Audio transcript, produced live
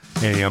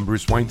Hey, I'm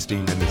Bruce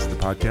Weinstein, and this is the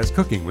podcast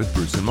Cooking with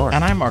Bruce and Mark.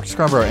 And I'm Mark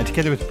Scarborough, and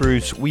together with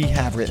Bruce, we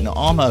have written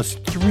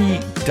almost 3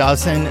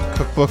 dozen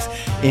cookbooks,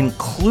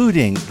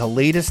 including the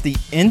latest, The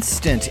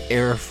Instant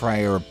Air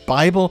Fryer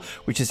Bible,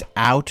 which is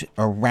out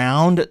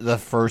around the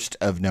 1st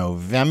of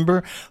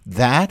November.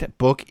 That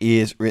book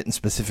is written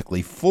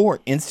specifically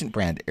for instant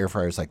brand air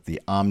fryers like the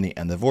Omni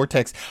and the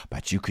Vortex,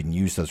 but you can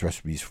use those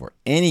recipes for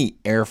any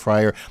air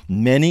fryer.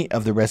 Many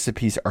of the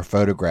recipes are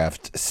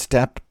photographed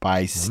step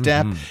by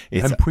step.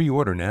 And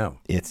pre-order now.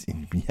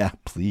 Yeah,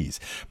 please.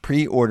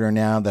 Pre-order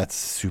now. That's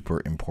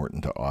super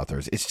important to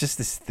authors. It's just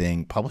this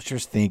thing.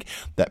 Publishers think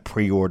that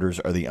pre-orders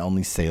are the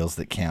only sales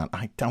that count.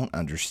 I don't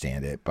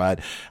understand it, but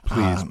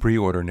Please,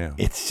 pre-order now.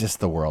 it's just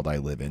the world I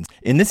live in.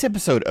 In this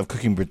episode of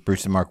Cooking with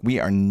Bruce and Mark, we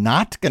are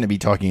not going to be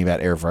talking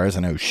about air fryers. I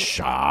know,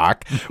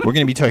 shock. We're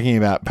going to be talking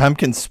about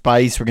pumpkin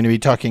spice. We're going to be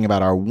talking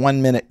about our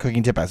 1-minute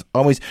cooking tip, as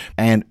always.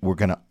 And we're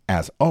going to,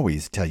 as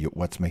always, tell you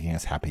what's making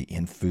us happy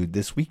in food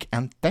this week.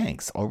 And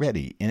thanks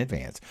already in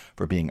advance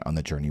for being on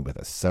the journey with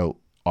us. So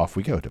off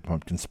we go to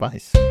pumpkin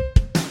spice.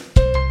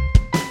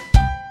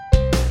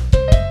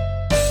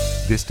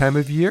 This time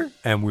of year,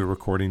 and we're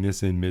recording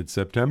this in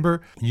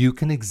mid-September, you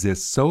can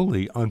exist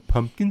solely on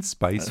pumpkin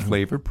spice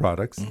flavored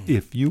products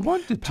if you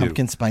wanted to.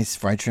 Pumpkin spice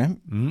fried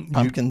shrimp,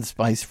 pumpkin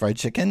spice fried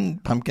chicken,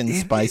 pumpkin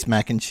spice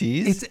mac and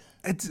cheese.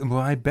 Well,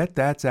 I bet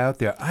that's out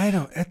there.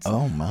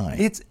 Oh my!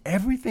 It's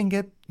everything.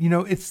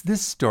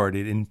 This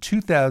started in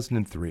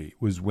 2003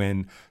 was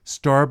when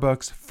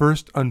Starbucks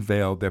first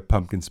unveiled their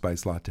pumpkin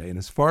spice latte. And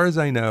as far as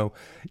I know,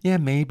 yeah,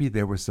 maybe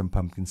there were some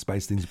pumpkin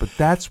spice things, but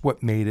that's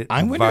what made it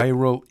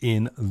viral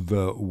in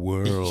the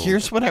world.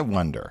 Here's what I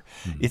wonder.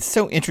 It's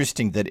so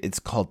interesting that it's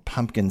called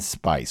pumpkin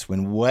spice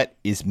when what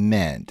is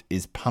meant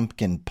is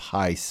pumpkin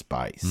pie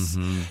spice.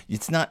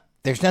 It's not.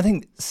 There's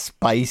nothing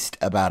spiced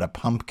about a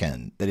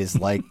pumpkin that is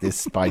like this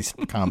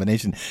spiced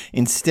combination.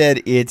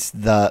 Instead, it's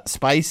the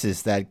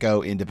spices that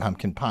go into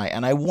pumpkin pie.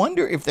 And I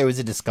wonder if there was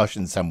a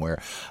discussion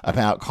somewhere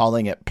about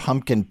calling it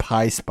pumpkin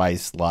pie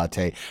spice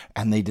latte,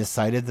 and they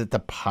decided that the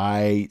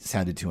pie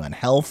sounded too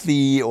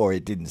unhealthy, or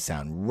it didn't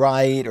sound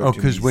right. Or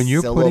because when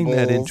you're putting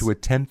that into a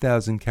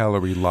 10,000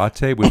 calorie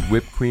latte with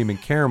whipped cream and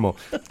caramel,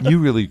 you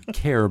really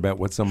care about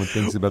what someone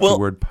thinks about the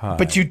word pie.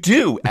 But you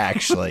do,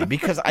 actually,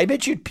 because I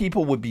bet you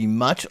people would be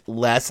much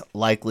less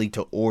likely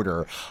to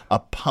order a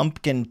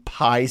pumpkin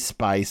pie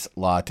spice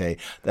latte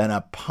than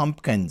a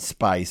pumpkin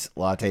spice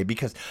latte,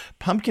 because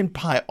pumpkin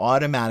pie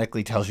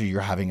automatically tells you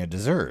you're having a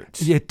dessert.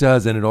 It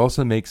does, and it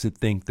also makes it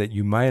think that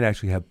you might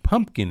actually have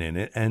pumpkin in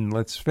it. And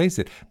let's face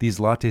it, these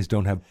lattes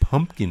don't have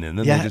pumpkin in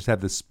them. Yeah. They just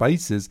have the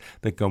spices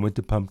that go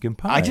into pumpkin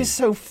pie. I just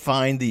so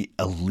find the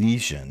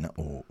elision,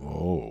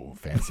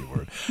 fancy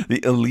word, the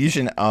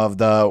elision of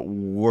the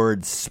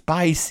word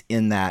spice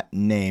in that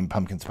name,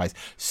 pumpkin spice,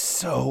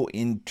 so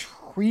intriguing.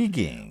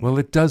 Well,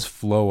 it does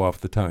flow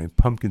off the tongue.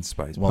 Pumpkin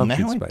spice. Well,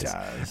 pumpkin now spice. It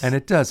does. And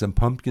it does. And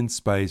pumpkin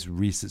spice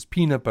Reese's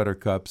peanut butter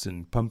cups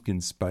and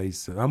pumpkin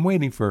spice. I'm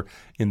waiting for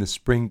in the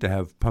spring to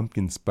have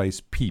pumpkin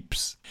spice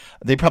Peeps.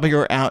 They probably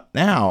are out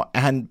now.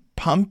 And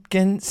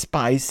pumpkin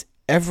spice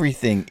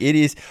everything. It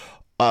is,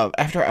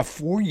 after a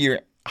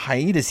 4-year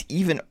hiatus,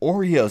 even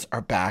Oreos are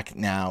back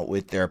now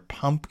with their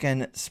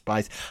pumpkin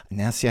spice.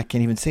 Now, see, I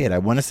can't even say it. I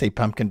want to say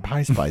pumpkin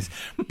pie spice.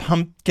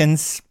 Pumpkin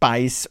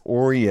spice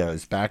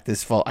Oreos back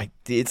this fall.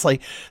 It's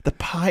like the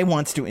pie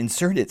wants to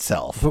insert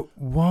itself. But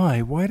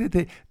why? Why did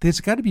they? There's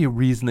got to be a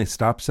reason they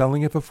stopped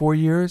selling it for 4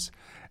 years.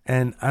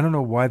 And I don't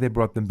know why they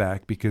brought them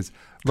back, because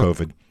look,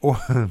 COVID.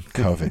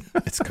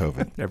 It's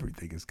COVID.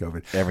 Everything is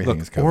COVID. Everything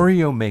is COVID.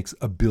 Oreo makes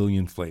a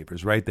billion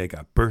flavors, right? They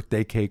got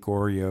birthday cake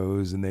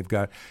Oreos, and they've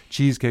got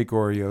cheesecake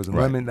Oreos and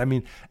lemon. I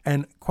mean,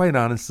 and quite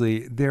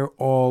honestly, they're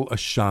all a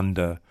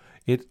shanda.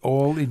 It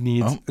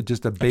needs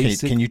just a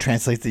basic. Okay, can you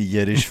translate the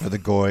Yiddish for the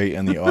goy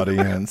and the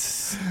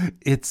audience?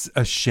 It's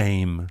a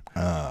shame.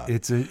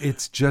 It's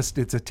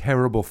a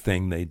terrible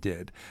thing they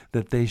did.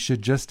 That they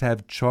should just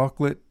have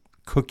chocolate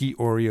cookie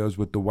Oreos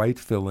with the white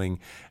filling,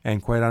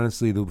 and quite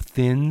honestly, the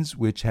thins,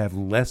 which have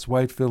less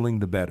white filling,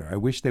 the better. I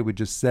wish they would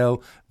just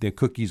sell their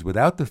cookies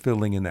without the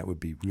filling, and that would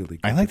be really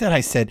good. I like that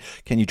I said,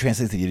 can you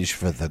translate the Yiddish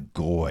for the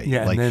goy?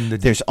 Yeah, like, and then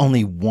there's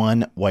only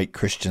one white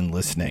Christian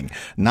listening,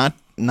 not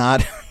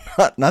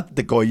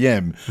the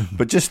goyim,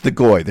 but just the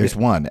goy. There's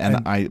one,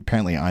 and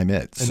apparently I'm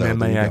it. And so then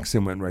my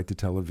accent went right to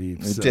Tel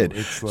Aviv. It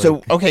did.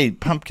 So okay,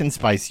 pumpkin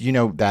spice.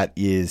 That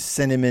is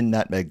cinnamon,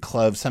 nutmeg,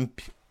 clove. Some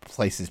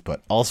places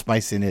put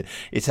allspice in it.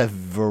 It's a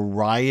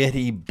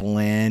variety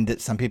blend.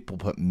 Some people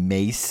put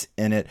mace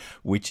in it,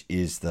 which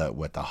is the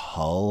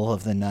hull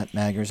of the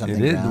nutmeg or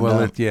something. It is. Well,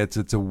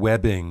 it's a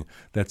webbing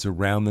that's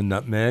around the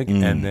nutmeg,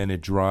 and then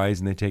it dries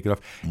and they take it off.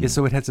 Yeah,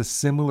 so it has a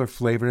similar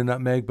flavor to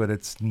nutmeg, but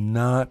it's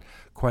not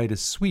quite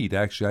as sweet.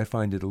 Actually, I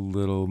find it a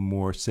little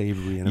more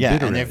savory and a Yeah,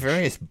 bitter and there are edge.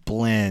 various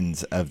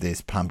blends of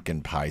this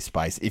pumpkin pie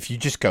spice. If you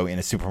just go in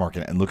a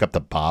supermarket and look up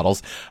the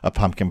bottles of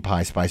pumpkin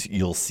pie spice,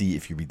 you'll see,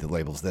 if you read the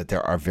labels, that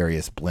there are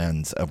various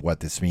blends of what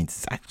this means.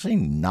 It's actually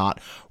not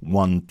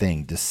one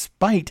thing,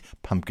 despite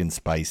pumpkin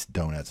spice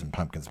donuts and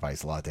pumpkin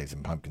spice lattes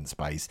and pumpkin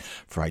spice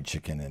fried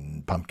chicken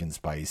and pumpkin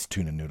spice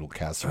tuna noodle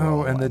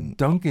casserole. Oh, and the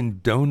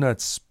Dunkin'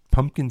 Donuts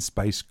pumpkin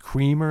spice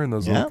creamer in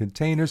those little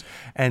containers.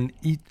 And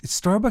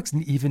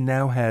Starbucks even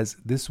now has,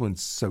 this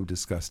one's so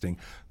disgusting,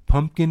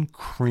 pumpkin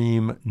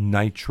cream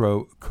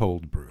nitro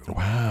cold brew.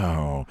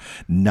 Wow.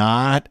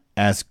 Not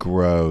as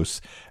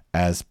gross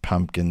as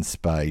pumpkin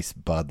spice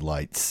Bud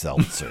Light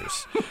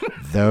seltzers.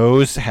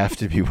 Those have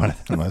to be one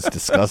of the most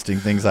disgusting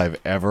things I've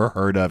ever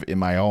heard of in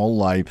my whole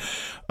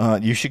life.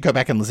 You should go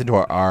back and listen to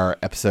our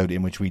episode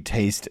in which we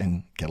taste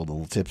and get a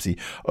little tipsy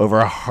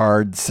over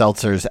hard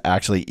seltzers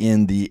actually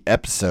in the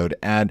episode.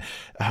 And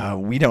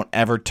we don't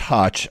ever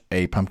touch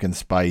a pumpkin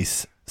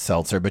spice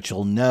seltzer, but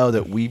you'll know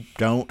that we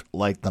don't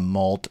like the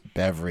malt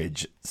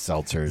beverage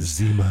seltzers.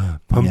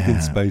 Zima,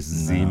 pumpkin spice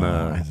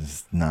Zima.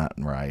 It's not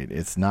right.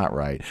 It's not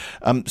right.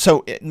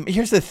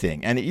 Here's the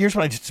thing, and here's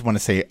what I just want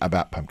to say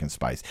about pumpkin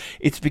spice.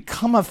 It's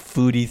become a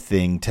foodie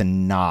thing to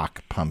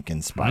knock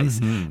pumpkin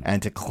spice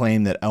and to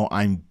claim that, oh,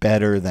 I'm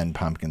better than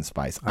pumpkin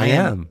spice. I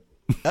am.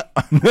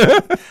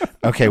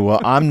 Okay,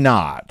 well, I'm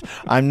not.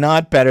 I'm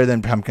not better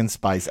than pumpkin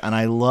spice, and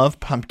I love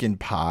pumpkin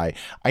pie.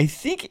 I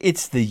think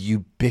it's the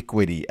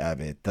ubiquity of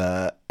it,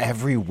 the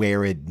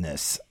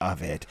everywhereness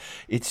of it.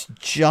 It's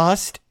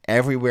just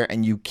everywhere,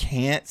 and you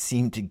can't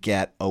seem to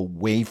get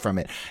away from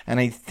it. And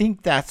I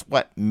think that's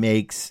what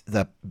makes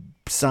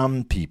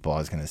some people, I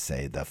was going to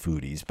say the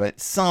foodies,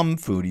 but some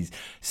foodies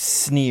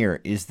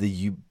sneer is the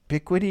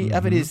ubiquity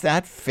of it. Is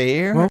that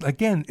fair? Well,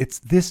 again, it's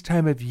this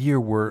time of year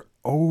we're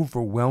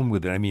overwhelmed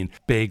with it. I mean,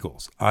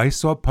 bagels. I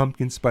saw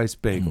pumpkin spice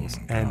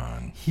bagels,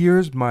 and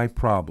here's my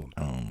problem.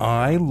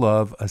 I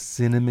love a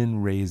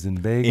cinnamon raisin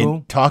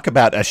bagel. Talk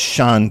about a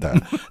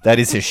shanda. That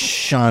is a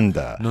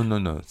shanda.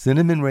 No.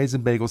 Cinnamon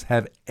raisin bagels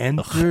have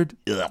entered.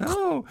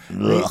 No,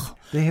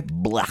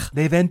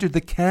 they've entered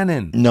the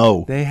canon.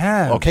 No, they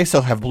have. Okay,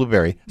 so have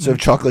blueberry. So have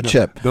chocolate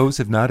chip. Those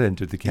have not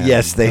entered the canon.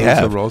 Yes, they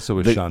have. Those are also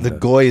a shanda. The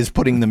goy is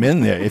putting them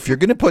in there. If you're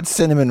going to put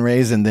cinnamon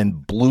raisin, then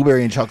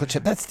blueberry and chocolate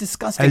chip. That's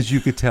disgusting. As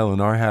you could tell, in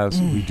our house,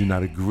 we do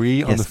not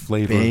agree on the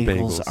flavor of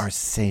bagels. Bagels are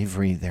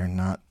savory. They're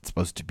not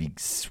supposed to be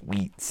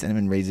sweet.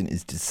 Cinnamon raisin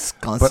is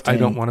disgusting. But I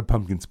don't want a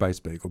pumpkin spice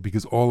bagel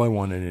because all I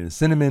want in it is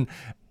cinnamon,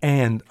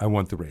 and I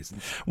want the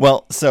raisins.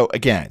 Well, so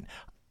again,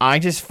 I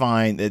just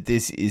find that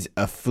this is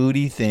a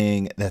foodie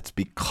thing that's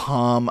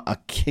become a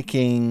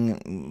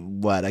kicking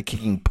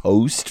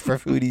post for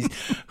foodies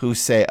who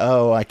say,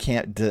 "Oh, I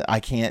can't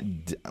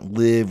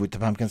live with the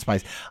pumpkin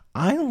spice."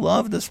 I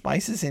love the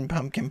spices in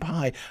pumpkin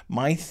pie.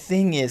 My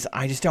thing is,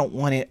 I just don't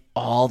want it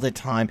all the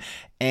time.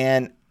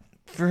 And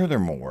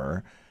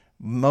furthermore,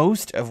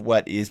 most of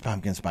what is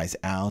pumpkin spice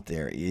out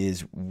there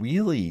is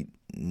really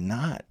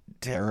not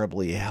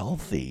terribly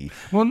healthy.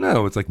 Well,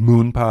 no, it's like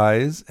moon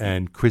pies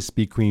and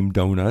Krispy Kreme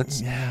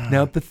donuts. Yeah.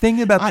 Now, the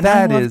thing about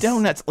I love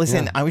donuts.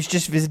 Listen, I was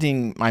just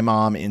visiting my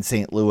mom in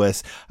St.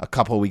 Louis a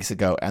couple of weeks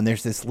ago, and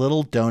there's this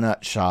little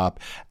donut shop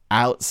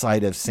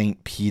outside of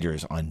St.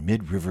 Peter's on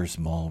Mid-Rivers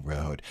Mall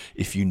Road,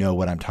 if you know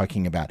what I'm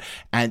talking about.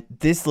 And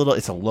it's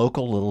a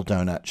local little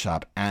donut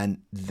shop, and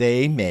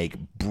they make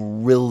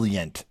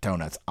brilliant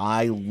donuts.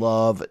 I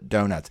love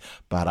donuts,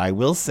 but I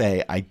will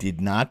say I did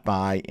not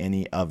buy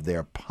any of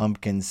their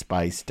pumpkin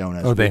spice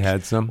donuts. Oh, they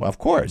had some? Well, of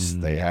course.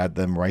 They had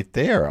them right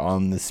there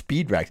on the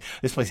speed racks.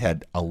 This place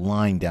had a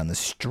line down the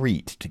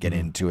street to get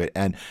into it,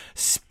 and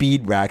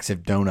speed racks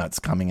of donuts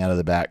coming out of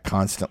the back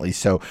constantly.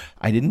 So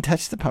I didn't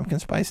touch the pumpkin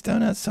spice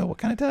donuts. So what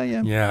can I tell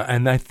you? Yeah,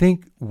 and I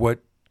think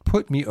what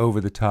put me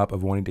over the top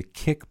of wanting to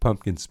kick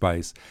pumpkin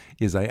spice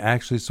is I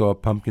actually saw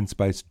pumpkin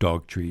spice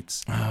dog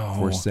treats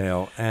for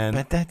sale.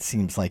 But that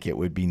seems like it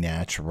would be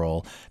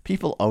natural.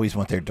 People always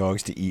want their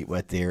dogs to eat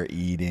what they're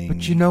eating.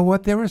 But you know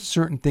what? There are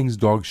certain things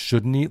dogs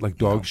shouldn't eat, like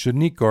dogs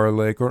shouldn't eat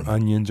garlic or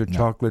onions or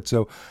chocolate.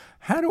 So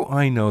how do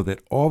I know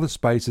that all the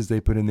spices they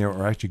put in there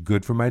are actually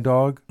good for my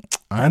dog?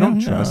 I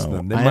don't trust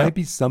them. There might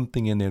be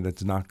something in there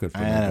that's not good for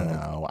my dog. I don't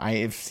know.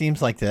 It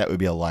seems like that would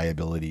be a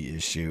liability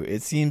issue.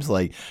 It seems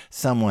like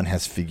someone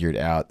has figured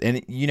out.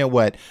 And you know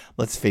what?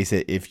 Let's face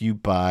it. If you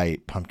buy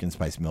pumpkin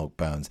spice milk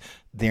bones,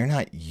 they're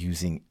not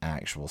using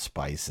actual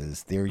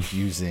spices. They're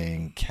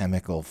using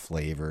chemical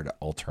flavored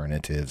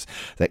alternatives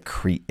that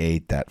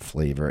create that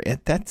flavor.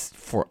 That's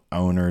for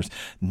owners,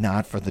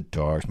 not for the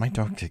dogs. My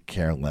dog could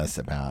care less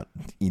about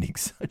eating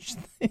such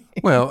things.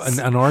 Well,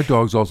 and our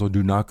dogs also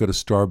do not go to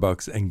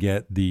Starbucks and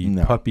get the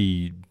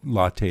puppy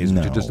lattes,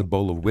 which are just a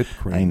bowl of whipped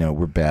cream. I know,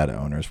 we're bad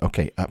owners.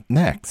 Okay, up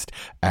next,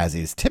 as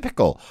is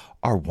typical,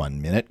 our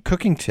 1-minute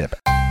cooking tip.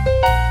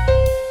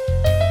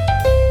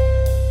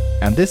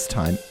 And this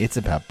time, it's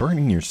about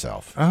burning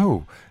yourself.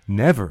 Oh,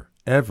 never,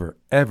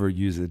 ever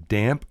use a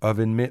damp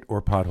oven mitt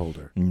or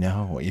potholder.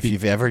 No, if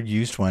you've ever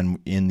used one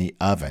in the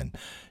oven,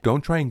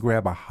 don't try and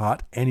grab a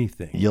hot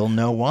anything. You'll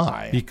know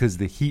why. Because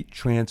the heat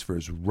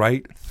transfers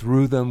right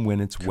through them when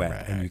it's wet.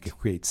 Correct. And you can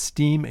create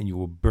steam and you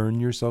will burn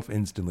yourself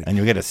instantly. And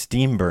you'll get a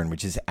steam burn,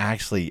 which is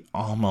actually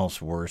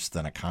almost worse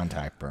than a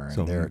contact burn.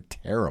 So they're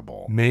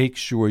terrible. Make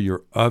sure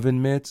your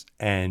oven mitts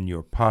and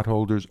your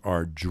potholders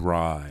are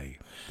dry.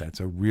 That's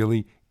a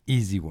really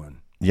easy one.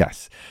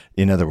 Yes.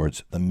 In other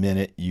words, the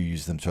minute you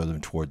use them, throw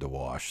them toward the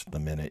wash. The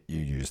minute you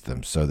use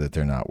them so that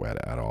they're not wet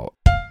at all.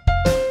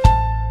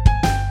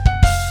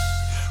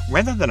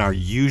 Rather than our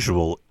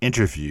usual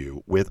interview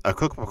with a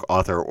cookbook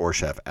author or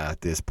chef at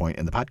this point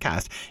in the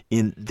podcast,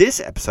 in this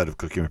episode of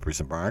Cooking with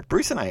Bruce and Mark,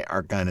 Bruce and I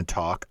are going to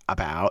talk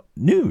about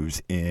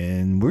news.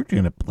 And we're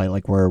going to play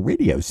like we're a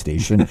radio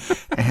station.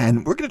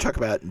 And we're going to talk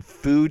about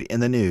food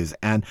in the news.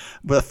 And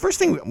the first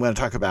thing we want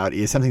to talk about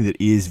is something that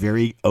is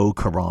very au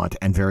courant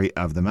and very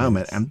of the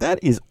moment. Yes. And that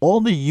is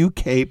all the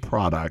UK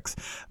products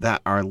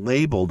that are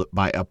labeled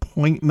by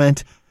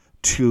appointment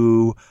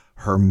to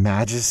Her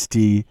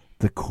Majesty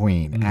the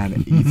Queen.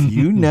 And if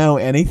you know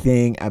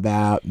anything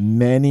about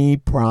many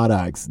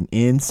products,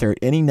 insert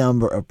any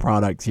number of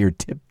products here,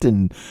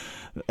 Tipton,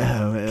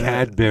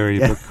 Cadbury,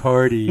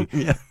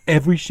 Bacardi,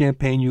 every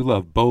champagne you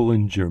love,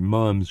 Bollinger,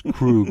 Mums,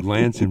 Krug,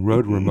 Lanson,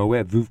 Roederer,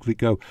 Moet, Veuve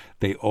Clicquot,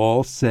 they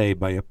all say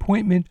by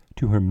appointment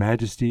to Her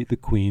Majesty the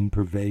Queen,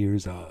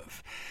 purveyors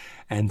of.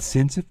 And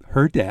since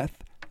her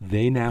death,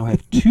 they now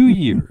have 2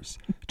 years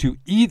to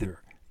either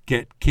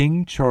get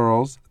King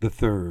Charles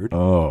III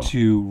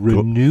to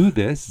renew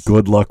this.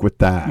 Good luck with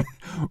that.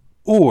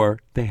 Or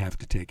they have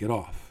to take it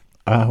off.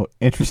 Oh,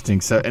 interesting.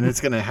 So, and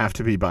it's going to have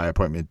to be by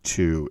appointment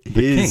to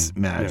His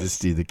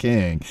Majesty the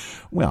King.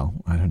 Well,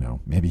 I don't know.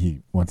 Maybe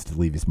he wants to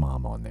leave his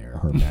mom on there,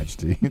 Her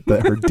Majesty,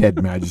 her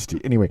dead Majesty.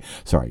 Anyway,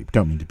 sorry,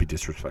 don't mean to be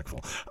disrespectful.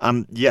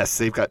 Yes,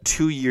 they've got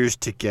 2 years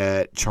to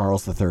get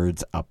Charles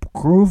III's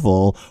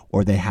approval,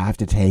 or they have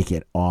to take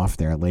it off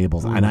their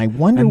labels. And I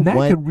wonder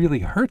that could really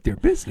hurt their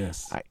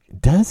business.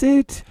 Does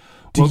it?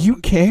 Do you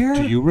care?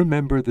 Do you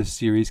remember the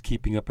series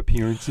Keeping Up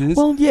Appearances?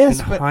 Well,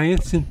 yes. And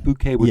Hyacinth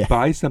Bouquet would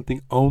buy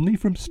something only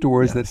from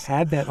stores that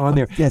had that on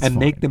there and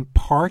make them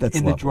park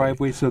in the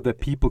driveway so that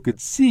people could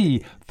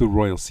see the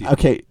royal seal.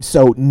 Okay,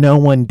 so no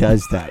one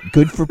does that.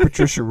 Good for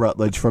Patricia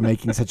Rutledge for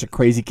making such a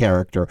crazy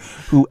character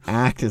who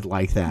acted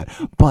like that.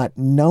 But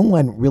no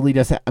one really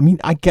does that. I mean,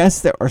 I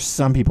guess there are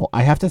some people.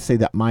 I have to say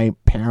that my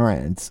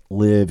parents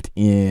lived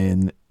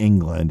in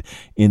England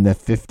in the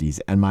 50s,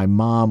 and my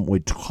mom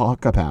would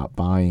talk about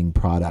buying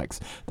products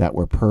that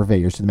were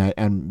purveyors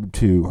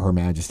to Her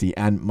Majesty.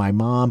 And my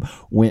mom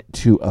went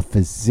to a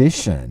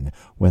physician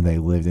when they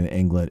lived in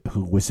England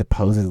who was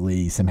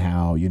supposedly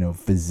somehow,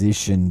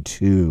 physician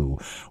to,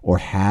 or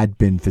had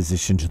been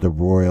physician to the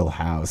royal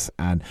house.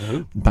 And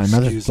my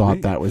mother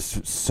thought that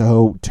was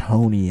so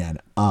Tony and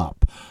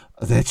up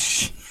that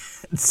she...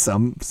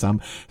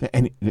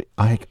 and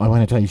I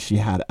want to tell you, she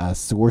had a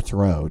sore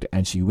throat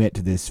and she went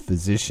to this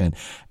physician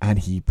and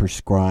he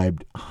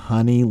prescribed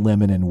honey,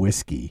 lemon, and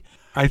whiskey.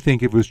 I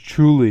think if it was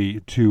truly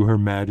to Her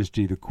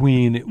Majesty the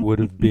Queen, it would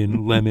have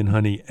been lemon,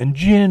 honey, and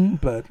gin,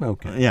 but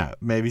okay. Yeah,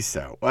 maybe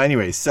so. Well,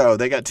 anyway, so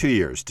they got 2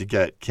 years to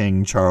get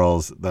King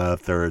Charles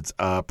III's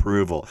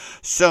approval.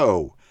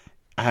 So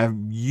have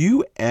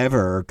you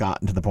ever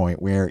gotten to the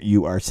point where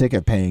you are sick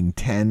of paying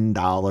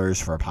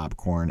 $10 for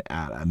popcorn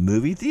at a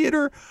movie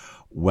theater?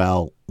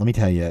 Well, let me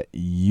tell you,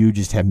 you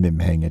just haven't been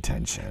paying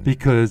attention.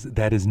 Because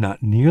that is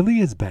not nearly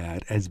as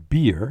bad as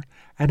beer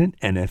at an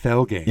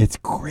NFL game. It's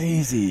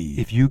crazy.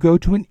 If you go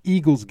to an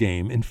Eagles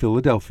game in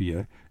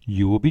Philadelphia,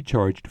 you will be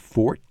charged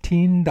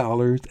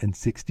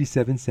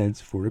 $14.67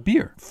 for a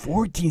beer.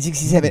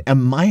 $14.67,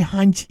 and my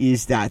hunch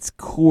is that's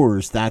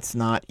Coors. That's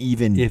not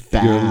even if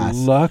Bass. You're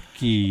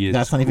lucky, it's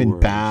that's not Coors. Even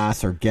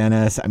Bass or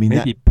Guinness. I mean,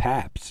 maybe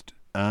Pabst.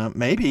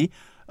 Maybe.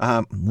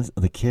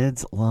 The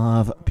kids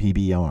love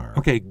PBR.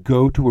 Okay,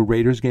 go to a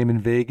Raiders game in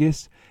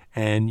Vegas,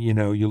 and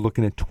you're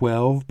looking at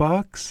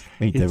 $12.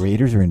 Wait, the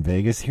Raiders are in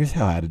Vegas? Here's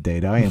how out of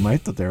date I am. I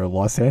thought they were a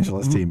Los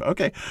Angeles team.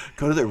 Okay,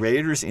 go to the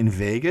Raiders in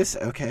Vegas.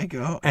 Okay,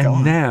 go.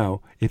 And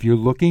now, if you're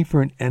looking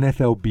for an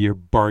NFL beer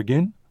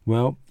bargain,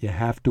 well, you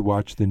have to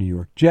watch the New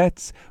York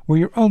Jets, where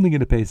you're only going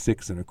to pay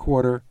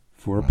 $6.25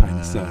 for a pint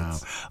of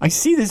suds. I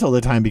see this all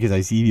the time because I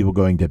see people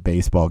going to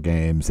baseball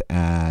games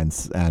and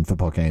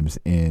football games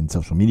in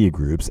social media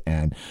groups,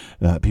 and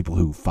people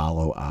who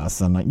follow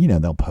us, and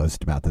they'll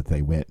post about that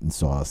they went and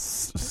saw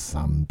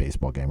some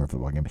baseball game or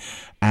football game,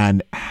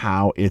 and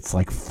how it's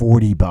like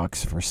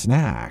 $40 for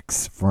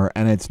snacks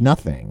and it's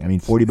nothing. I mean,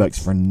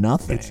 $40 for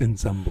nothing.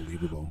 It's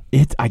unbelievable.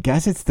 I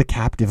guess it's the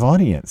captive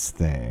audience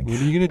thing.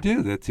 What are you going to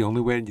do? That's the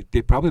only way.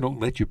 They probably don't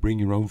let you bring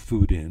your own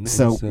food in.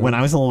 So when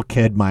I was a little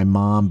kid, my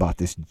mom bought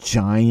this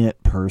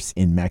giant purse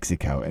in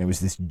Mexico, and it was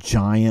this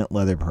giant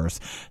leather purse.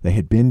 They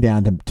had been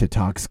down to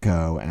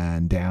Toxco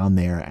and down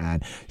there,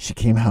 and she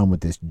came home with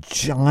this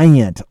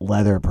giant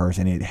leather purse,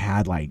 and it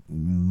had like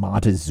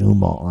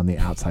Montezuma on the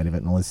outside of it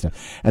and all this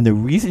stuff. And the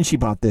reason she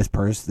bought this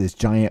purse, this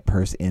giant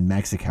purse in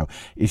Mexico,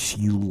 is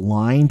she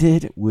lined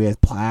it with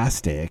a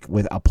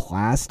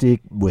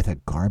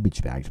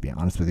garbage bag, to be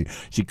honest with you.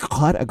 She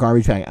cut a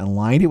garbage bag and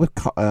lined it with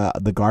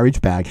the garbage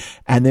bag,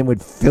 and then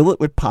would fill it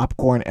with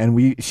popcorn,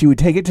 and she would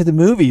take it to the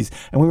movies,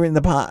 and we were in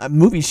the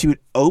movies. She would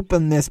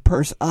open this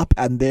purse up,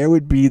 and there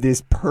would be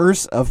this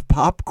purse of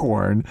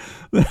popcorn.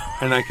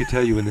 And I could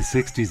tell you in the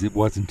 60s it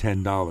wasn't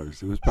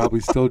 $10. It was probably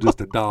still just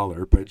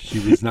 $1, but she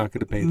was not going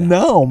to pay that.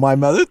 No, my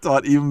mother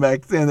thought even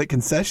back then that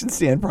concession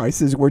stand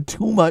prices were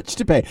too much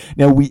to pay.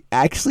 Now, we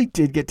actually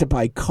did get to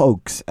buy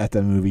Cokes at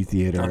the movie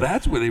theater. Oh,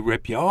 that's where they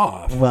rip you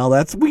off. Well,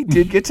 we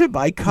did get to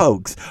buy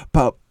Cokes,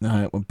 but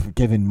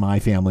given my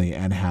family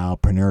and how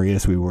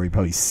penurious we were, we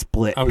probably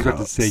split I was Cokes.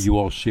 about to say you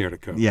all shared a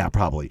Coke. Yeah,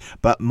 probably.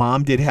 But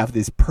Mom did have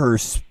this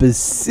purse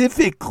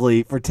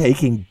specifically for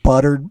taking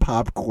buttered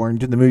popcorn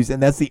to the movies,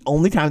 and that's the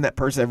only time that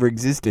purse ever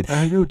existed.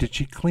 I know. Did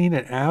she clean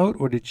it out,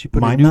 or did she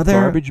put a new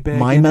garbage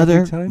bag in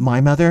every time? My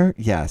mother,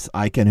 yes,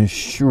 I can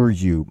assure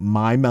you,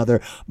 my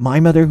mother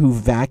who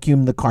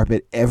vacuumed the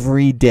carpet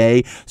every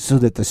day so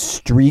that the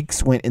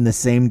streaks went in the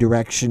same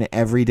direction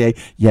every day.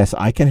 Yes,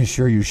 I can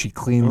assure you she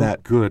cleaned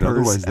that good. purse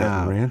Otherwise, that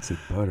out. Rancid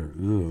butter.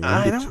 Ugh,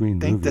 I don't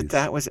think movies.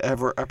 that was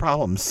ever a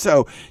problem.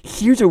 So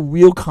here's a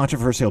real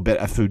controversial bit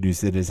of food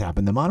news that has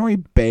happened. The Monterey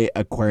Bay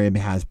Aquarium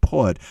has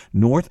put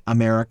North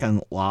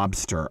American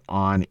lobster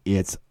on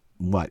its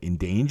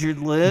endangered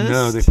list?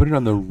 No, they put it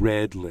on the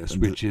red list,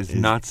 which is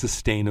not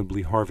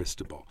sustainably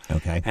harvestable.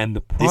 Okay. And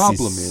the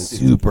problem is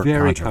it's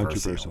very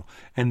controversial.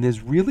 And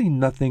there's really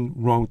nothing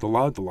wrong with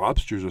the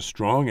lobsters are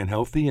strong and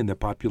healthy, and their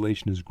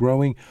population is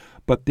growing.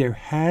 But there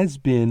has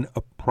been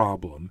a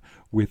problem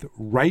with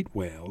right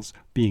whales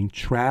being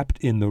trapped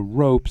in the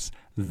ropes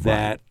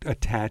that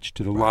attach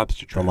to the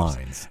lobster traps. The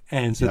lines.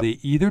 And so they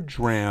either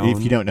drown.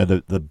 If you don't know,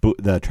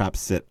 the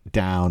traps sit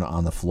down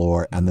on the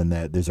floor, and then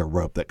there's a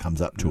rope that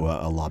comes up to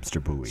a lobster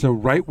buoy. So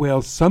right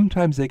whales,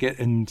 sometimes they get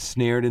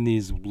ensnared in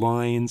these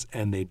lines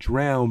and they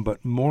drown,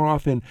 but more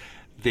often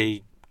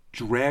they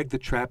drag the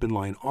trap and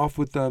line off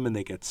with them, and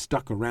they get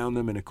stuck around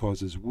them, and it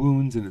causes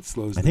wounds, and it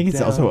slows them down. I think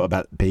it's also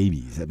about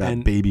babies,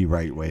 baby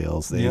right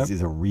whales. Is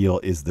the real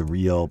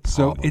problem.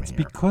 So it's here.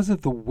 because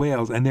of the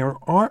whales, and there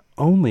are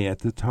only, at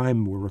the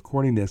time we're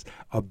recording this,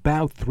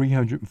 about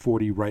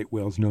 340 right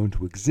whales known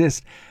to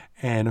exist.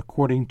 And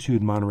according to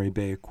the Monterey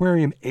Bay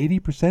Aquarium,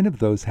 80% of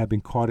those have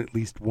been caught at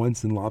least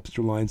once in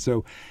lobster lines.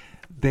 So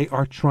they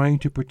are trying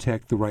to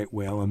protect the right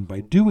whale, and by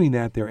doing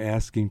that, they're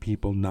asking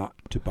people not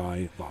to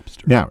buy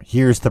lobster. Now,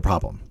 here's the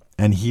problem,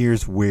 and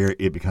here's where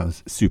it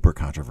becomes super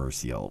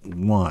controversial.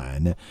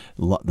 One,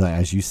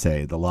 as you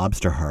say, the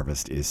lobster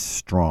harvest is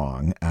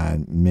strong,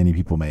 and many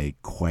people make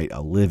quite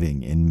a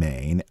living in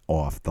Maine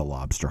off the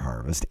lobster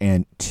harvest.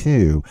 And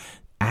two,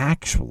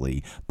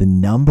 actually, the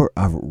number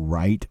of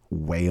right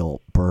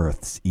whale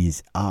births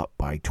is up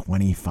by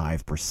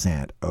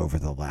 25% over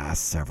the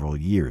last several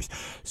years.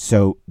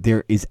 So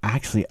there is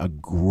actually a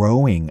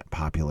growing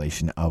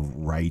population of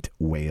right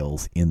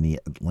whales in the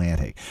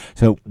Atlantic.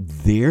 So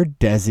their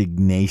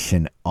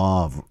designation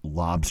of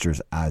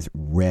lobsters as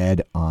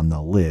red on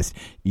the list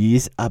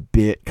is a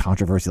bit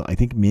controversial. I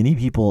think many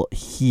people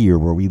here,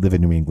 where we live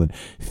in New England,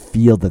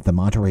 feel that the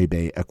Monterey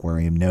Bay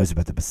Aquarium knows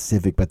about the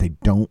Pacific, but they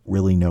don't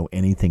really know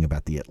anything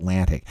about the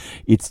Atlantic.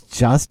 It's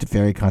just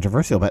very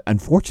controversial, but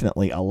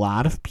unfortunately, a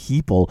lot of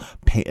people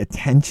pay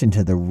attention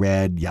to the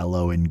red,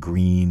 yellow, and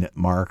green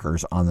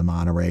markers on the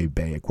Monterey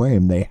Bay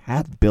Aquarium. They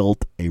have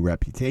built a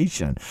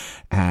reputation,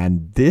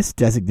 and this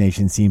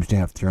designation seems to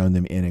have thrown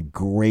them in a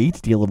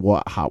great deal of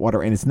hot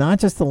water. And it's not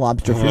just the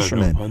lobster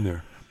fishermen. No pun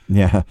there.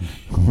 Yeah.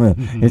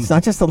 It's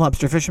not just the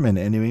lobster fishermen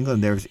in New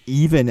England. There's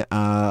even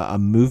a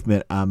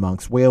movement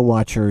amongst whale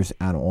watchers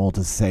and all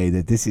to say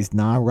that this is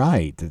not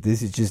right, that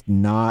this is just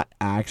not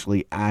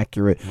actually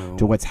accurate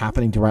to what's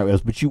happening to right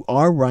whales. But you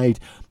are right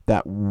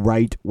that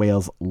right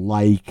whales,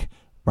 like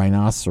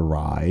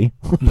rhinoceri,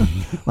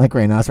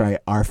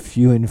 are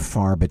few and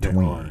far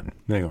between.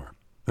 They are.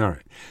 All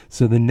right.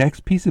 So the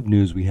next piece of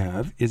news we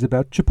have is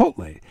about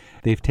Chipotle.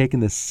 They've taken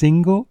the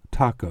single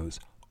tacos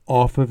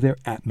off of their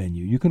app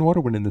menu. You can order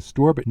one in the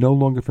store, but no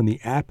longer from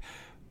the app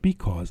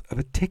because of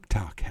a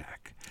TikTok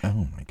hack.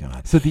 Oh my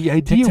God! So the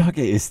idea TikTok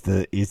is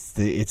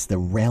the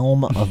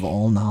realm of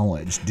all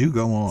knowledge. Do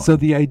go on. So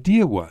the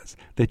idea was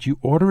that you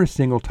order a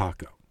single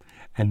taco,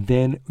 and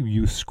then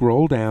you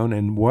scroll down,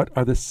 and what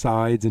are the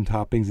sides and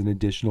toppings and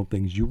additional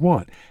things you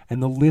want?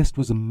 And the list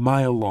was a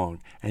mile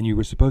long, and you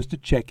were supposed to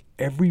check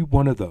every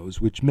one of those,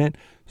 which meant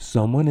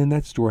someone in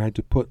that store had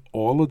to put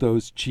all of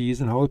those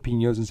cheese and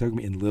jalapenos and stuff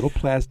in little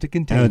plastic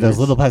containers. Those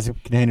little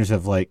plastic containers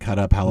of cut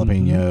up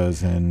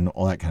jalapenos and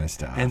all that kind of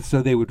stuff. And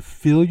so they would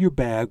fill your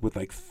bag with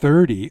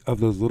 30 of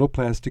those little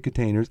plastic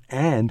containers,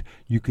 and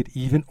you could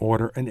even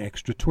order an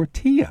extra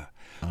tortilla.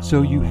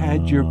 So you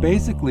had your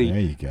basically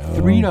there you go.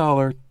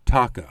 $3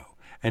 taco,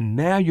 And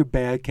now your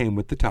bag came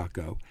with the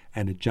taco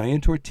and a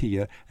giant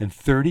tortilla and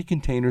 30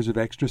 containers of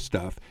extra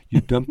stuff.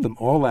 You dumped them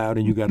all out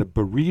and you got a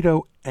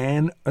burrito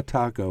and a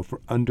taco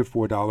for under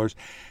 $4.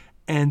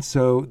 And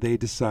so they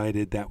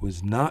decided that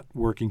was not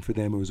working for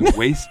them. It was a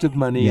waste of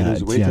money. Yeah, It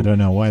was a waste I don't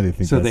know why they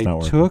think so that's they not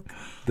working. took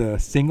the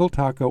single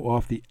taco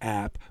off the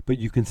app, but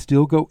you can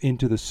still go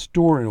into the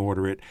store and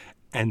order it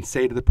and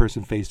say to the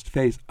person face to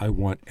face, I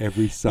want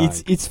every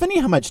side. It's funny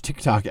how much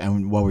TikTok,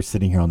 and while we're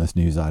sitting here on this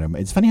news item,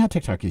 it's funny how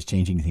TikTok is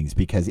changing things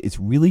because it's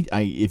really,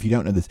 if you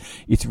don't know this,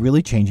 it's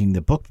really changing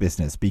the book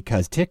business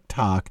because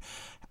TikTok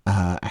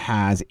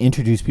has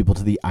introduced people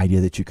to the idea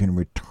that you can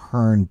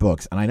return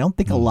books. And I don't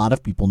think a lot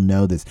of people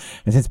know this.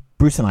 And since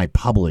Bruce and I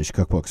publish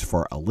cookbooks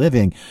for a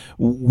living,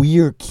 we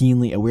are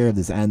keenly aware of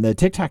this. And the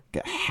TikTok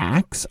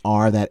hacks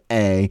are that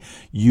A,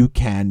 you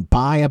can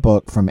buy a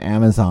book from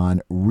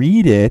Amazon,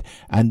 read it,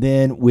 and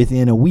then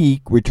within a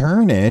week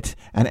return it.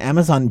 And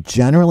Amazon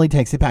generally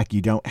takes it back.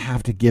 You don't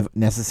have to give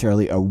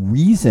necessarily a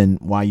reason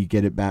why you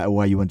get it back,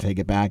 why you want to take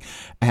it back.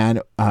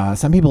 And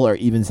some people are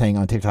even saying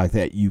on TikTok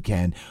that you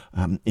can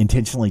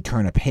intentionally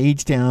turn a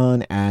page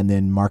down and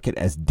then mark it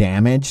as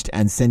damaged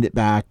and send it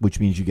back, which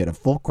means you get a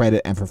full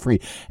credit and for free.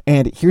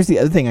 And here's the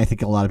other thing I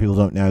think a lot of people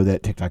don't know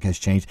that TikTok has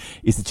changed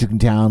is that you can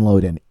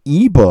download an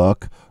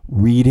ebook,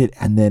 read it,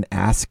 and then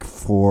ask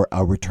for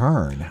a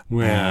return.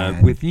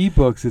 Well, with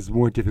ebooks, it's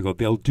more difficult.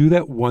 They'll do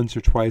that once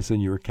or twice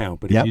on your account,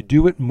 but if you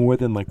do it more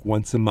than like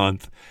once a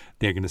month,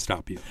 they're going to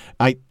stop you.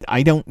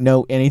 I don't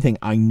know anything.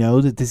 I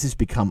know that this has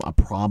become a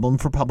problem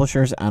for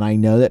publishers, and I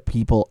know that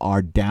people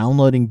are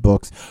downloading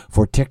books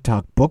for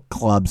TikTok book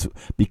clubs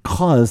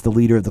because the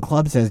leader of the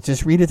club says,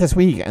 just read it this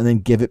week and then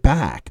give it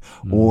back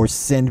or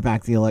send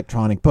back the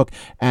electronic book.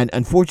 And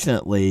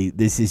unfortunately,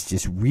 this is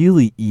just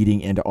really eating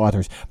into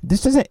authors.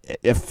 This doesn't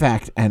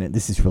affect, and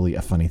this is really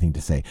a funny thing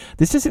to say,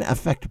 this doesn't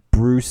affect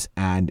Bruce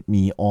and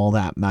me all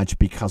that much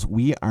because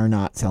we are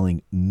not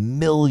selling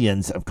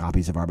millions of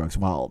copies of our books.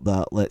 Well,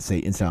 let's say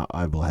Instant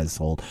Audible has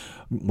sold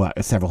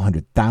several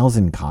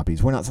 100,000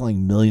 copies. We're not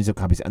selling millions of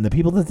copies. And the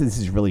people that this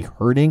is really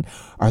hurting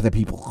are the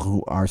people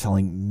who are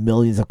selling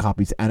millions of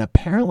copies. And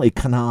apparently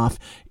Knopf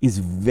is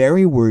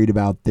very worried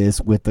about this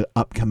with the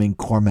upcoming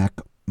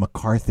Cormac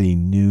McCarthy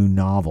new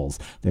novels.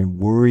 They're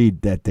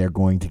worried that they're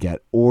going to get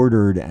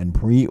ordered and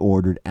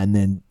pre-ordered and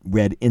then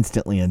read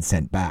instantly and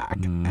sent back.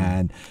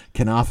 And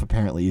Knopf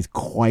apparently is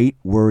quite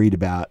worried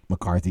about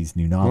McCarthy's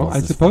new novels. Well,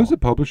 I suppose the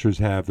publishers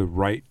have the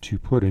right to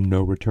put a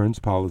no returns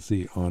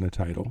policy on a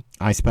title.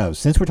 I suppose.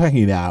 Since we're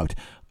talking about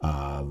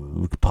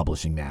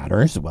publishing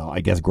matters, well,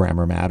 I guess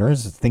grammar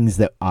matters, things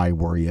that I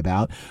worry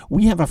about.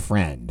 We have a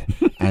friend,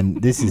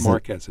 and this is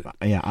Mark has it.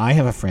 Yeah, I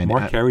have a friend.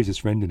 Mark carries his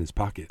friend in his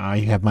pocket. I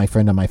have my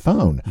friend on my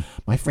phone.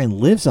 My friend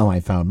lives on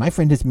my phone. My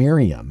friend is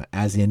Miriam,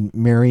 as in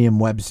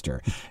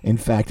Merriam-Webster. In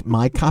fact,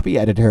 my copy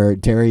editor,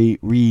 Derry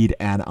Reed,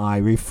 and I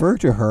refer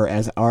to her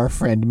as our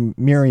friend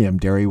Miriam.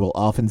 Derry will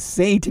often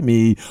say to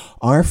me,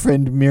 our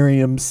friend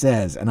Miriam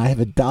says, and I have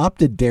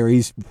adopted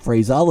Derry's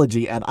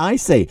phraseology, and I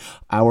say,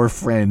 our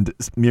friend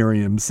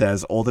Miriam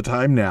says all the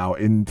time now.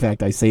 In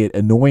fact, I say it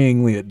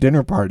annoyingly at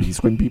dinner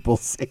parties when people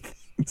say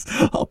things.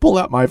 I'll pull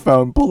out my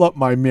phone, pull up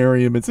my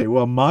Miriam and say,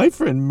 well, my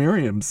friend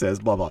Miriam says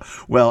blah, blah.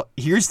 Well,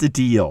 here's the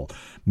deal.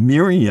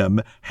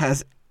 Miriam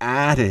has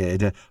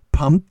added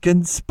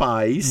pumpkin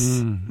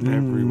spice,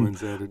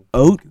 Everyone's added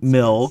oat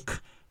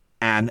milk,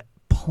 and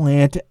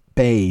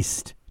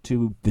plant-based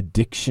to the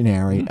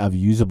dictionary of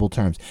usable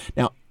terms.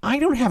 Now, I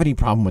don't have any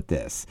problem with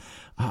this.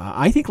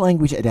 I think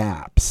language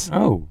adapts.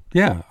 Oh,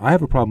 yeah. I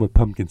have a problem with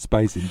pumpkin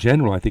spice in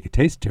general. I think it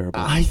tastes terrible.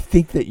 I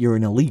think that you're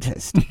an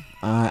elitist,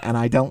 and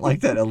I don't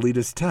like that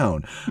elitist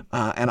tone.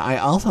 And I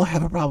also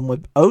have a problem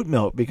with oat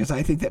milk because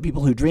I think that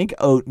people who drink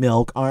oat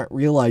milk aren't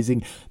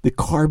realizing the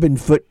carbon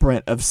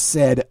footprint of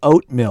said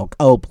oat milk.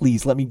 Oh,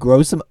 please, let me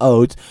grow some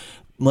oats.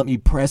 Let me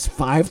press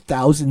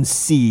 5,000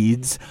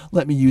 seeds.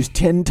 Let me use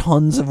 10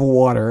 tons of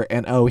water.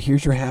 And, oh,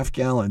 here's your half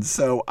gallon.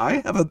 So I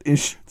have an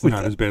issue It's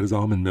not as bad as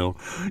almond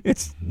milk.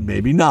 It's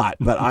maybe not,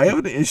 but I have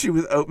an issue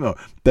with oat milk.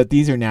 But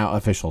these are now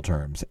official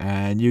terms.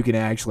 And you can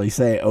actually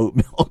say oat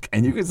milk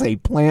and you can say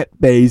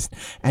plant-based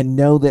and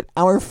know that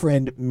our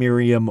friend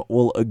Miriam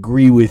will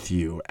agree with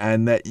you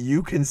and that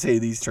you can say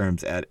these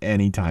terms at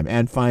any time.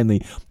 And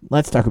finally,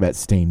 let's talk about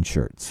stained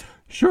shirts.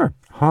 Sure.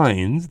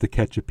 Heinz, the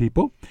ketchup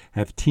people,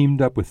 have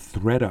teamed up with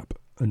ThredUp,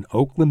 an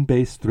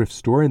Oakland-based thrift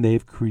store, and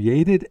they've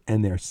created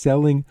and they're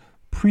selling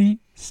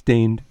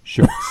pre-stained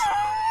shirts.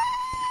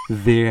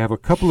 They have a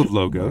couple of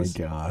logos.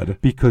 Oh, my God.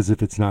 Because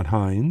if it's not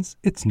Heinz,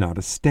 it's not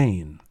a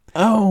stain.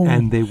 Oh,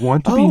 and they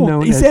want to be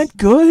known is as... that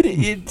good?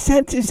 Is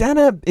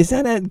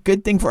that a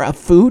good thing for a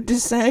food to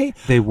say?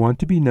 They want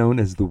to be known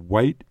as the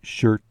white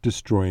shirt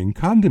destroying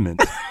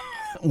condiment.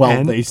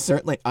 Well, they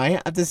certainly, I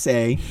have to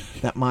say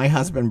that my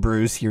husband,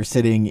 Bruce, here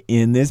sitting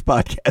in this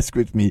podcast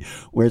with me,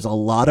 wears a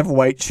lot of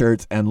white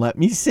shirts. And let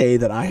me say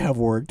that I have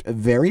worked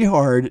very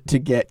hard to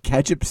get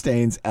ketchup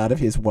stains out of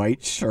his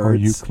white shirts. Are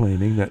you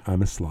claiming that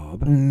I'm a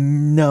slob?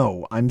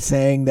 No, I'm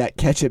saying that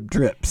ketchup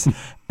drips.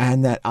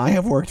 and that I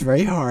have worked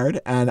very hard,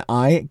 and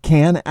I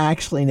can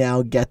actually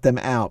now get them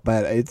out.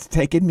 But it's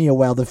taken me a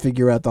while to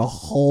figure out the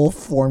whole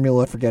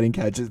formula for getting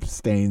ketchup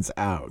stains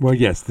out. Well,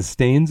 yes, the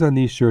stains on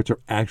these shirts are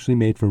actually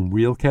made from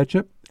real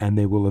ketchup, and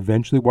they will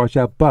eventually wash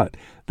out, but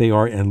they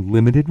are in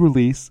limited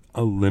release,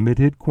 a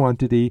limited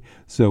quantity.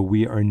 So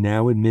we are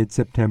now in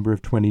mid-September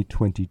of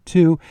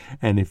 2022,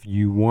 and if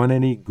you want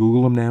any,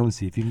 Google them now and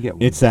see if you can get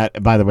one. It's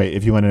that, by the way,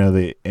 if you want to know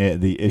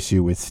the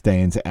issue with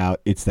stains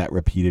out, it's that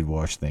repeated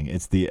wash thing.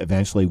 It's the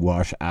eventually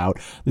wash out.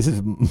 This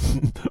is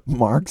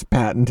Mark's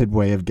patented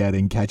way of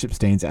getting ketchup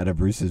stains out of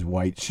Bruce's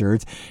white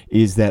shirts,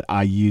 is that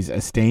I use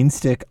a stain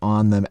stick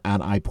on them,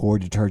 and I pour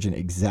detergent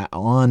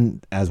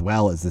on as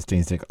well as the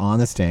stain stick on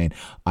the stain.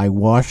 I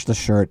wash the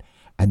shirt,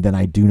 and then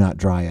I do not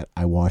dry it.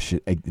 I wash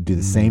it. I do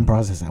the same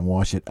process. I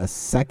wash it a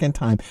second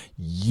time.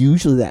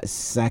 Usually that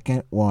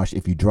second wash,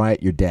 if you dry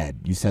it, you're dead.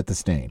 You set the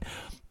stain.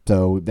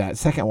 So that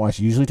second wash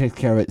usually takes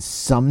care of it.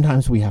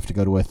 Sometimes we have to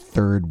go to a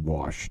third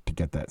wash to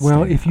get that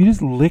Well, stain if you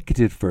just licked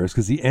it first,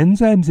 because the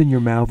enzymes in your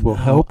mouth will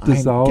help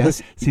dissolve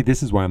it. See,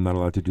 this is why I'm not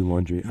allowed to do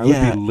laundry. I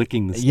would be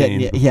licking the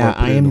stains before I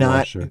put it in the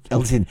wash shirt.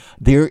 Listen,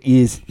 there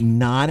is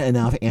not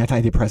enough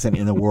antidepressant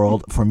in the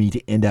world for me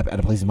to end up at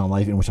a place in my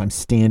life in which I'm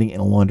standing in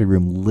a laundry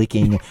room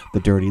licking the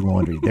dirty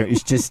laundry.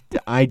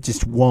 I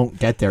just won't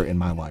get there in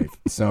my life.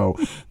 So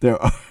there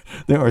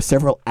are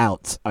several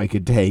outs I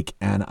could take,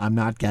 and I'm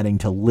not getting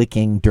to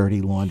licking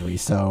dirty laundry.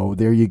 So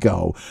there you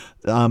go.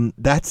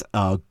 That's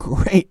a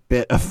great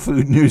bit of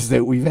food news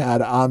that we've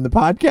had on the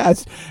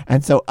podcast.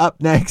 And so up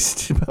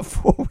next,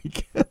 before we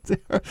get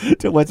there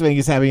to what's making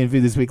us happy in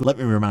food this week, let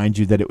me remind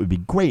you that it would be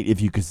great if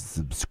you could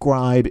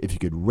subscribe, if you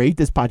could rate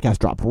this podcast.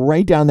 Drop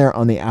right down there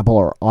on the Apple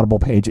or Audible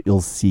page.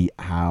 You'll see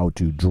how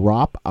to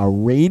drop a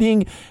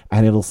rating,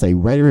 and it'll say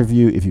write a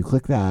review. If you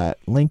click that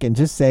link and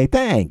just say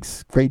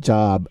thanks, great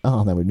job.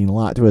 Oh, that would mean a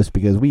lot to us,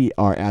 because we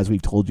are, as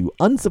we've told you,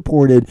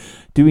 unsupported,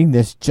 doing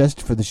this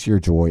just for the sheer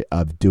joy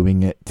of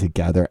doing it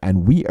together,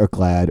 and we are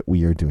glad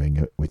we are doing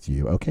it with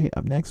you. Okay,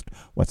 up next,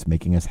 what's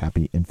making us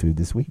happy in food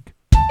this week?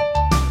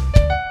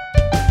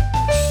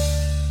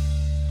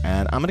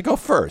 And I'm going to go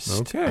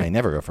first. Okay. I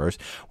never go first.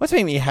 What's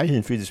making me happy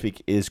in food this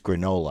week is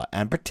granola,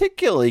 and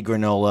particularly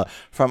granola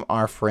from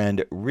our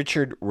friend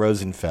Richard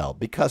Rosenfeld,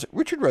 because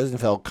Richard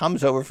Rosenfeld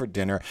comes over for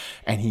dinner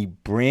and he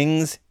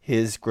brings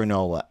his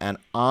granola. And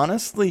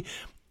honestly,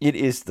 it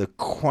is the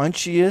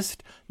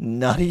crunchiest,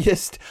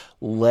 nuttiest,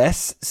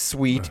 less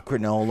sweet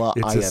granola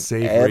I have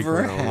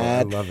ever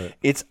had. I love it.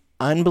 It's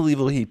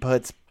unbelievable. He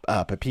puts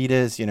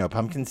pepitas,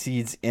 pumpkin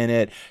seeds in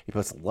it. He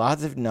puts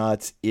lots of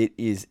nuts. It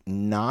is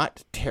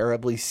not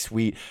terribly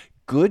sweet.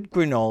 Good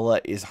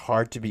granola is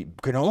hard to beat.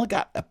 Granola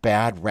got a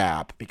bad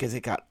rap because it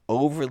got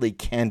overly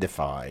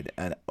candified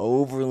and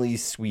overly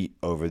sweet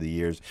over the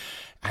years.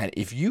 And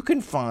if you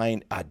can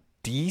find a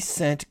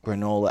decent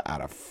granola at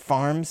a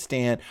farm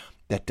stand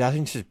that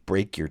doesn't just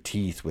break your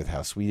teeth with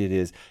how sweet it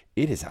is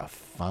a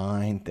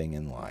fine thing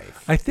in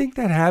life. I think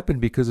that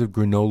happened because of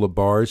granola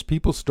bars.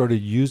 People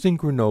started using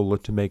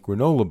granola to make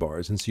granola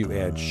bars. And so you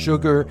add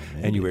sugar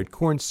and you add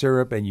corn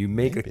syrup and you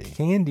make a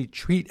candy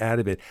treat out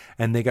of it.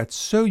 And they got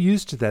so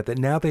used to that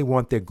now they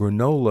want their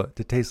granola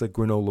to taste like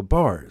granola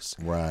bars.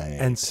 Right.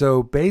 And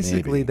so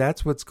basically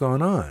that's what's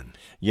gone on.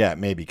 Yeah,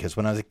 maybe, because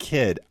when I was a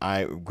kid,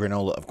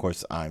 granola, of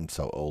course, I'm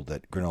so old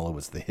that granola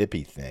was the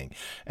hippie thing,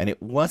 and it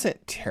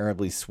wasn't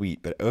terribly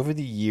sweet, but over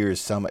the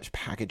years, so much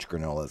packaged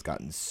granola has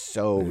gotten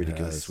so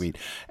ridiculously sweet,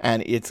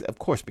 and it's, of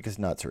course, because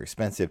nuts are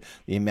expensive,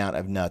 the amount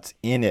of nuts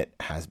in it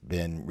has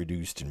been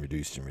reduced and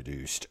reduced and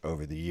reduced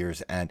over the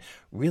years, and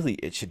really,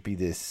 it should be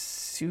this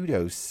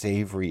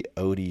pseudo-savory,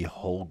 oaty,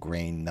 whole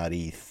grain,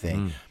 nutty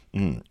thing.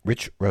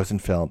 Rich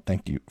Rosenfeld,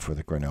 thank you for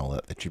the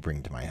granola that you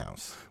bring to my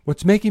house.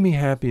 What's making me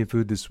happy in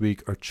food this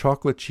week are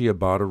chocolate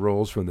ciabatta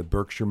rolls from the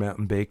Berkshire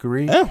Mountain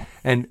Bakery. Oh,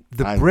 and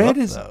the bread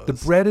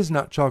is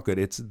not chocolate.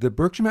 It's the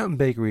Berkshire Mountain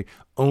Bakery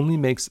only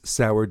makes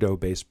sourdough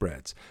based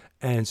breads.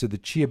 And so the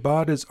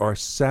ciabattas are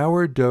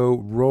sourdough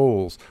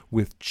rolls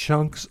with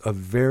chunks of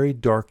very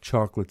dark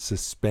chocolate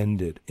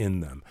suspended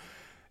in them.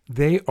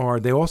 They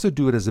also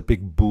do it as a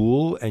big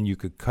boule, and you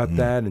could cut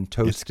that and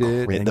toast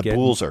it. And the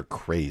boules are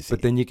crazy.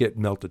 But then you get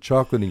melted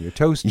chocolate in your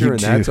toaster,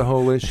 that's a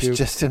whole issue. There's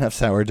just enough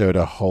sourdough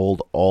to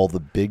hold all the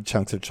big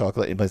chunks of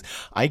chocolate in place.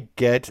 I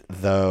get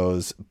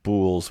those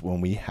boules when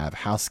we have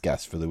house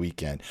guests for the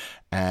weekend,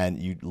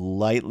 and you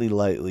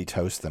lightly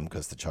toast them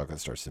because the chocolate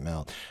starts to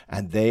melt,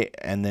 and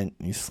then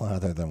you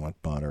slather them with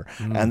butter,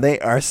 and they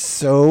are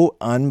so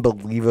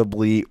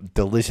unbelievably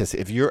delicious.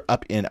 If you're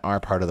up in our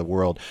part of the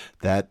world,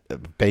 that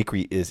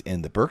bakery is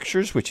in the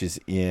Berkshires, which is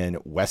in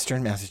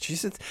western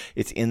Massachusetts.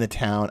 It's in the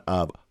town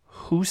of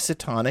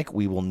Housatonic.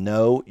 We will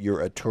know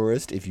you're a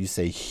tourist if you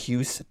say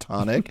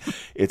Housatonic.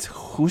 It's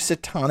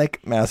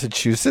Housatonic,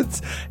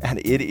 Massachusetts, and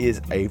it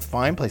is a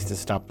fine place to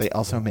stop. They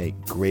also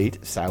make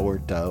great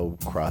sourdough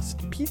crust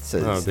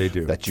pizzas. Oh, they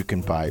do. That you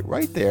can buy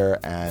right there,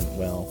 and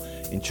well,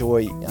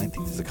 enjoy. I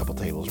think there's a couple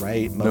tables,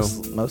 right?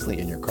 Mostly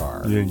in your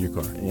car. Yeah, in your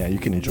car. Yeah, you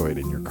can enjoy it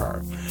in your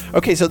car.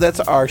 Okay, so that's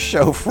our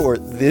show for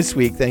this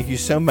week. Thank you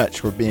so much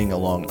for being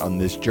along on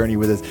this journey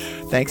with us.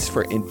 Thanks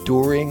for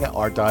enduring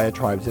our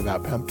diatribes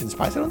about pumpkin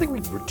spice. I don't think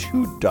we were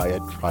too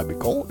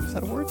diatribical. Is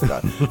that a word?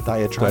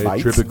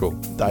 Diatribites.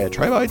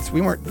 Diatribites.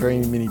 We weren't very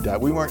many.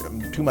 We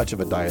weren't too much of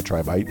a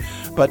diatribite,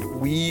 but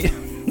we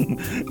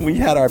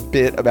had our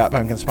bit about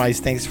pumpkin spice.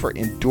 Thanks for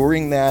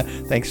enduring that.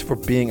 Thanks for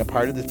being a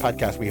part of this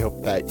podcast. We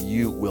hope that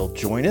you will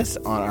join us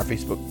on our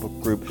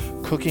Facebook group,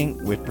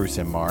 Cooking with Bruce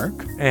and Mark.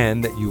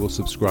 And that you will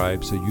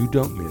subscribe so you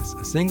don't miss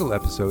a single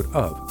episode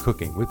of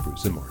Cooking with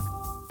Bruce and Mark.